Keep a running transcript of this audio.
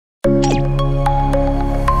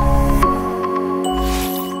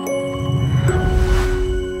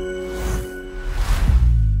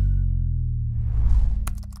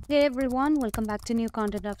everyone, welcome back to new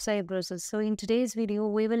content of Cybrosys. So in today's video,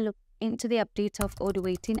 we will look into the updates of Odoo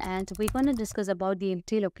 18 and we're going to discuss about the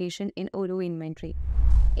empty location in Odoo inventory.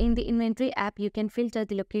 In the inventory app, you can filter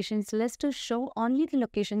the locations list to show only the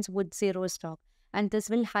locations with zero stock. And this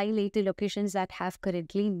will highlight the locations that have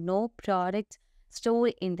currently no products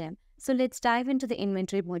stored in them. So let's dive into the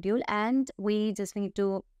inventory module and we just need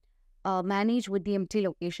to manage with the empty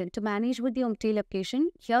location. To manage with the empty location,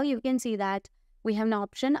 here you can see that we have an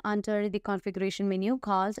option under the configuration menu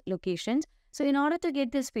called locations. So in order to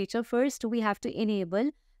get this feature, first we have to enable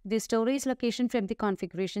the storage location from the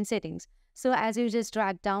configuration settings. So as you just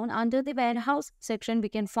drag down under the warehouse section, we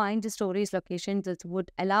can find the storage location that would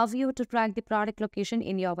allow you to track the product location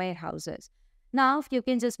in your warehouses. Now you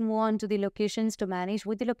can just move on to the locations to manage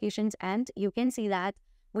with the locations, and you can see that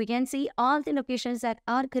we can see all the locations that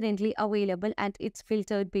are currently available and it's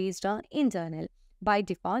filtered based on internal by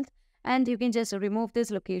default. And you can just remove this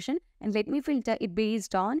location and let me filter it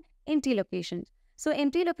based on empty locations. So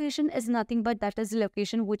empty location is nothing but that is the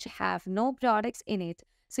location which have no products in it.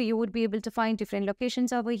 So you would be able to find different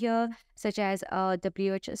locations over here, such as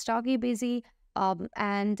WH stock ABC,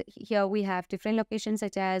 and here we have different locations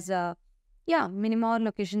such as many more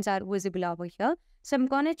locations are visible over here. So I'm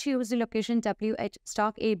going to choose the location WH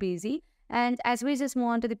stock ABC, and as we just move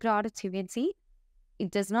on to the products, you can see it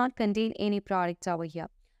does not contain any products over here.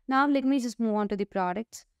 Now let me just move on to the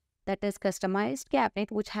products, that is customized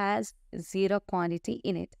cabinet, which has zero quantity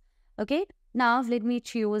in it. Okay, now let me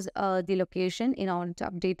choose the location in order to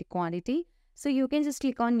update the quantity. So you can just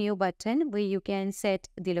click on new button where you can set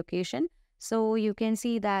the location. So you can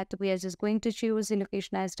see that we are just going to choose the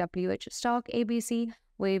location as WH stock ABC,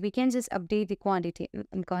 where we can just update the quantity.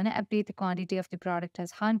 I'm going to update the quantity of the product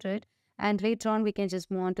as 100, and later on we can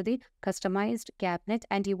just move on to the customized cabinet,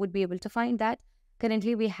 and you would be able to find that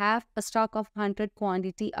currently we have a stock of 100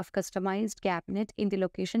 quantity of customized cabinet in the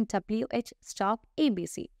location WH stock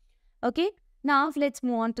ABC. Okay, now let's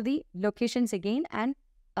move on to the locations again, and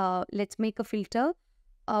let's make a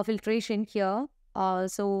filtration here.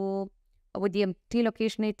 So with the empty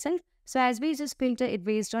location itself. So as we just filter it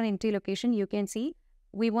based on empty location, you can see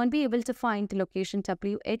we won't be able to find the location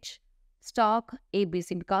WH stock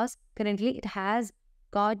ABC because currently it has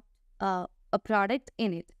got a product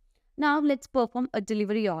in it. Now let's perform a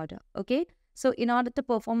delivery order. Okay, so in order to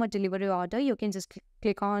perform a delivery order, you can just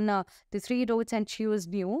click on the three dots and choose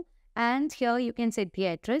new, and here you can set the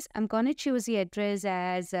address. I'm going to choose the address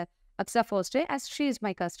as Aksa Foster, as she is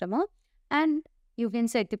my customer, and you can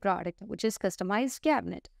set the product, which is customized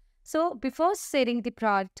cabinet. So before setting the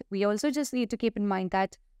product, we also just need to keep in mind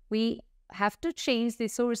that we have to change the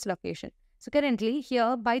source location. So currently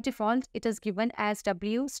here by default, it is given as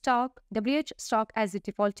WH stock as the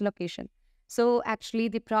default location. So actually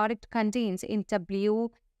the product contains in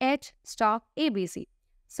WH stock ABC.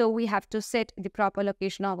 So we have to set the proper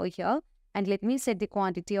location over here, and let me set the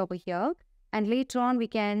quantity over here, and later on we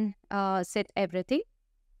can set everything.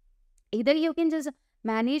 Either you can just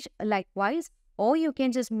manage likewise, or you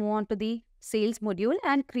can just move on to the sales module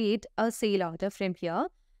and create a sale order from here.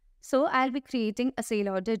 So I'll be creating a sale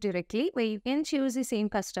order directly where you can choose the same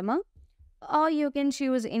customer or you can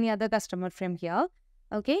choose any other customer from here.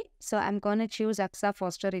 Okay, so I'm going to choose Aksa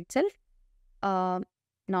Foster itself.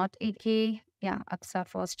 Not AK, Aksa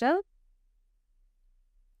Foster.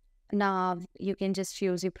 Now you can just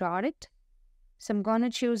choose your product. So I'm going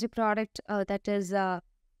to choose a product that is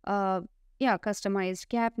customized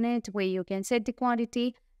cabinet where you can set the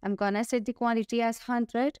quantity. I'm going to set the quantity as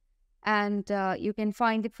 100. And you can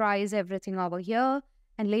find the price, everything over here,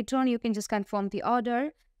 and later on you can just confirm the order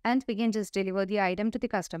and we can just deliver the item to the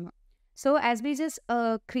customer. So as we just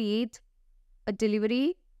create a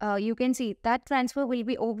delivery, you can see that transfer will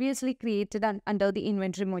be obviously created under the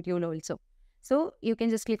inventory module also. So you can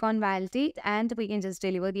just click on validate and we can just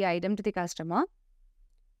deliver the item to the customer.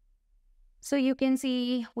 So you can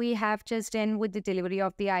see we have just done with the delivery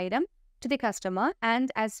of the item to the customer,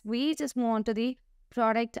 and as we just move on to the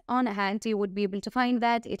product on hand, you would be able to find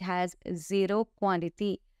that it has zero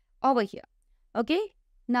quantity over here. Okay,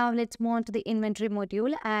 now let's move on to the inventory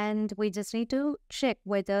module, and we just need to check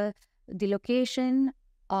whether the location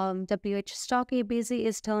WH stock ABC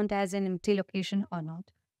is turned as an empty location or not.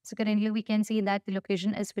 So currently we can see that the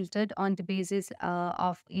location is filtered on the basis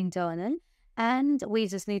of internal, and we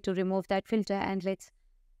just need to remove that filter and let's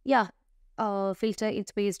filter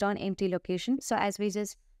it's based on empty location. So as we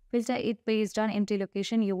just filter it based on empty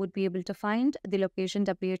location, you would be able to find the location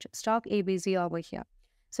WH stock ABC over here.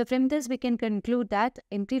 So from this, we can conclude that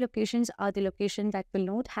empty locations are the location that will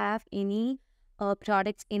not have any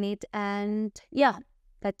products in it. And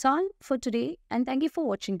That's all for today, and thank you for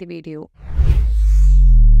watching the video.